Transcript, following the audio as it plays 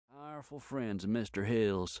powerful friends of Mr.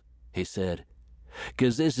 Hill's," he said,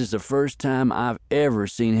 "'cause this is the first time I've ever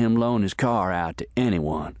seen him loan his car out to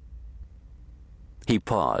anyone." He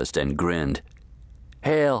paused and grinned.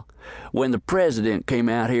 "Hell, when the president came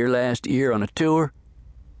out here last year on a tour,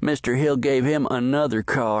 Mr. Hill gave him another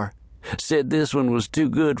car, said this one was too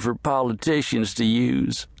good for politicians to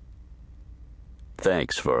use."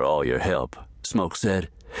 "Thanks for all your help," Smoke said,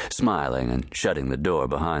 smiling and shutting the door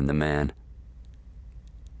behind the man.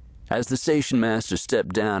 As the station master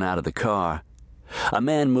stepped down out of the car, a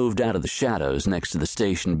man moved out of the shadows next to the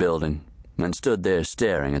station building and stood there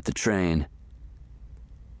staring at the train.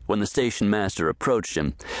 When the station master approached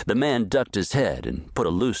him, the man ducked his head and put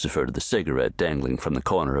a lucifer to the cigarette dangling from the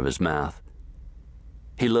corner of his mouth.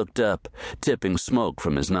 He looked up, tipping smoke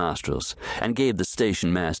from his nostrils, and gave the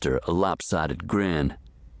station master a lopsided grin.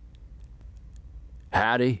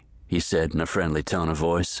 "Howdy," he said in a friendly tone of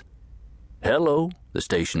voice. "Hello," the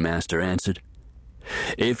station master answered.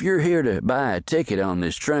 "If you're here to buy a ticket on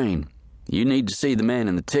this train, you need to see the man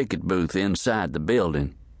in the ticket booth inside the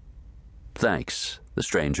building." "Thanks," the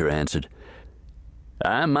stranger answered.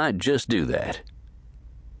 "I might just do that."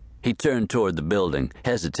 He turned toward the building,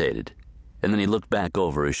 hesitated, and then he looked back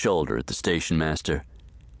over his shoulder at the station master.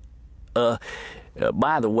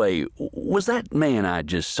 By the way, was that man I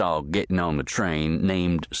just saw getting on the train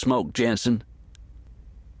named Smoke Jensen?"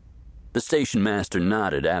 The station master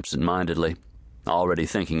nodded absent-mindedly, already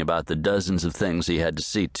thinking about the dozens of things he had to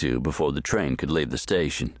see to before the train could leave the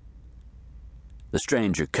station. The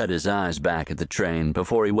stranger cut his eyes back at the train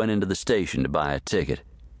before he went into the station to buy a ticket.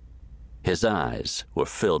 His eyes were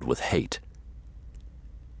filled with hate.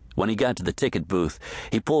 When he got to the ticket booth,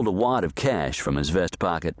 he pulled a wad of cash from his vest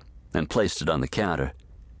pocket and placed it on the counter.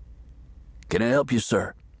 "Can I help you,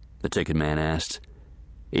 sir?" the ticket man asked.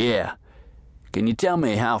 "Yeah. Can you tell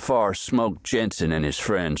me how far Smoke Jensen and his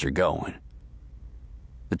friends are going?"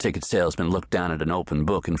 The ticket salesman looked down at an open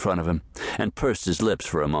book in front of him and pursed his lips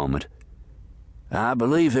for a moment. "I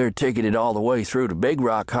believe they're ticketed all the way through to Big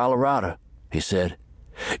Rock, Colorado," he said,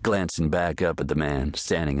 glancing back up at the man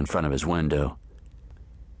standing in front of his window.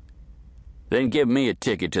 "Then give me a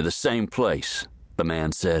ticket to the same place," the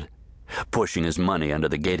man said, pushing his money under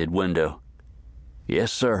the gated window.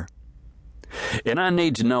 "Yes, sir. And I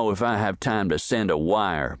need to know if I have time to send a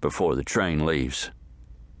wire before the train leaves."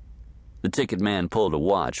 The ticket man pulled a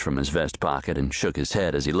watch from his vest pocket and shook his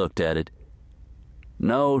head as he looked at it.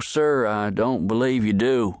 "No, sir, I don't believe you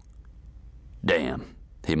do." "Damn,"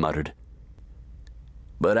 he muttered.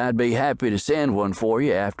 "But I'd be happy to send one for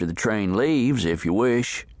you after the train leaves, if you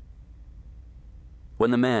wish."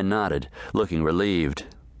 When the man nodded, looking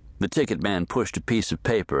relieved, the ticket man pushed a piece of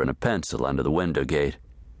paper and a pencil under the window gate.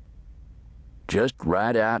 "Just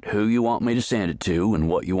write out who you want me to send it to and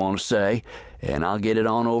what you want to say, and I'll get it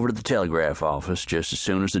on over to the telegraph office just as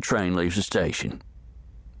soon as the train leaves the station."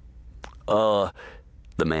 The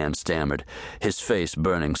man stammered, his face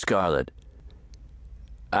burning scarlet.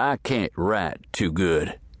 "I can't write too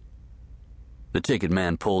good." The ticket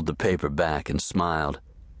man pulled the paper back and smiled.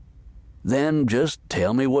 "Then just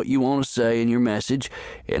tell me what you want to say in your message,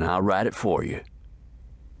 and I'll write it for you."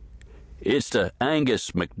 "It's to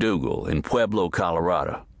Angus McDougal in Pueblo,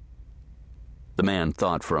 Colorado." The man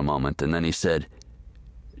thought for a moment, and then he said,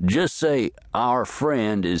 "Just say our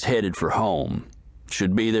friend is headed for home.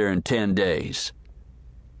 Should be there in 10 days.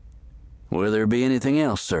 "Will there be anything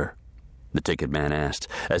else, sir?" the ticket man asked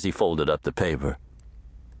as he folded up the paper.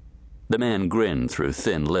 The man grinned through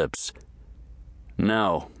thin lips.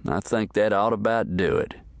 "No, I think that ought about do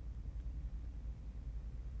it."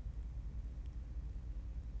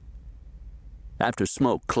 After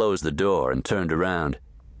Smoke closed the door and turned around,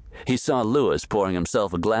 he saw Lewis pouring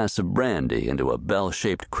himself a glass of brandy into a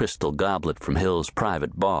bell-shaped crystal goblet from Hill's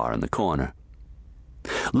private bar in the corner.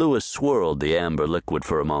 Lewis swirled the amber liquid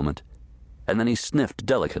for a moment, and then he sniffed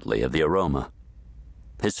delicately of the aroma.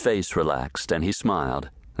 His face relaxed, and he smiled,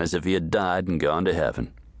 as if he had died and gone to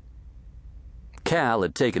heaven. Cal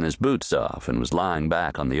had taken his boots off and was lying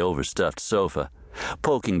back on the overstuffed sofa,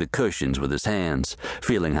 poking the cushions with his hands,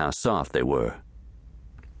 feeling how soft they were.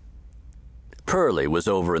 Pearlie was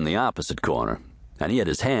over in the opposite corner, and he had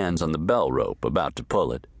his hands on the bell rope, about to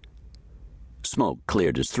pull it. Smoke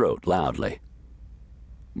cleared his throat loudly.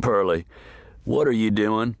 "Pearlie, what are you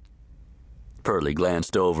doing?" Pearlie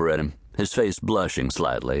glanced over at him, his face blushing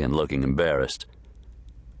slightly and looking embarrassed.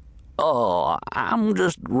 "Oh, I'm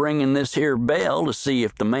just ringing this here bell to see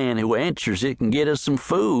if the man who answers it can get us some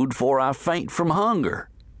food before I faint from hunger."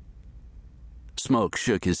 Smoke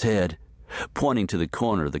shook his head, pointing to the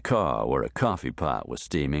corner of the car where a coffee pot was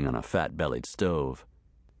steaming on a fat-bellied stove.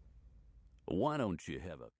 "Why don't you have a